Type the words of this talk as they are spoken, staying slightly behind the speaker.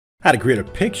How to create a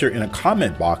picture in a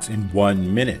comment box in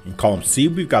 1 minute. In column C,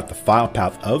 we've got the file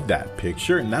path of that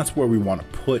picture, and that's where we want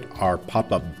to put our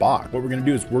pop-up box. What we're going to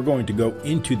do is we're going to go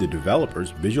into the developers,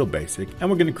 Visual Basic,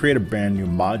 and we're going to create a brand new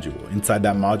module. Inside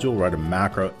that module, write a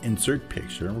macro insert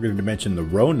picture. We're going to dimension the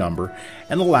row number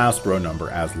and the last row number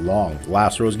as long. The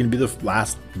last row is going to be the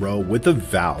last row with a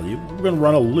value. We're going to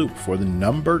run a loop for the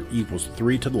number equals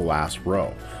 3 to the last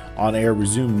row. On air,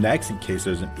 resume next in case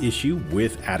there's an issue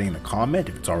with adding the comment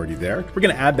if it's already there. We're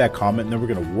going to add that comment and then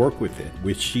we're going to work with it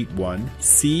with sheet 1,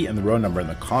 C, and the row number in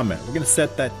the comment. We're going to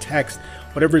set that text,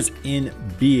 whatever is in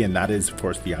B, and that is, of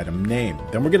course, the item name.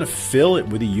 Then we're going to fill it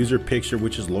with a user picture,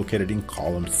 which is located in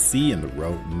column C in the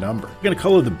row number. We're going to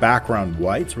color the background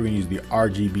white, so we're going to use the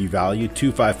RGB value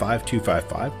 255,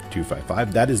 255,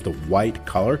 255. That is the white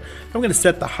color. And we're going to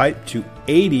set the height to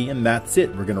 80, and that's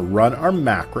it. We're going to run our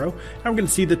macro, and we're going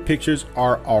to see that pictures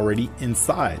are already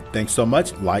inside. Thanks so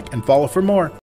much. Like and follow for more.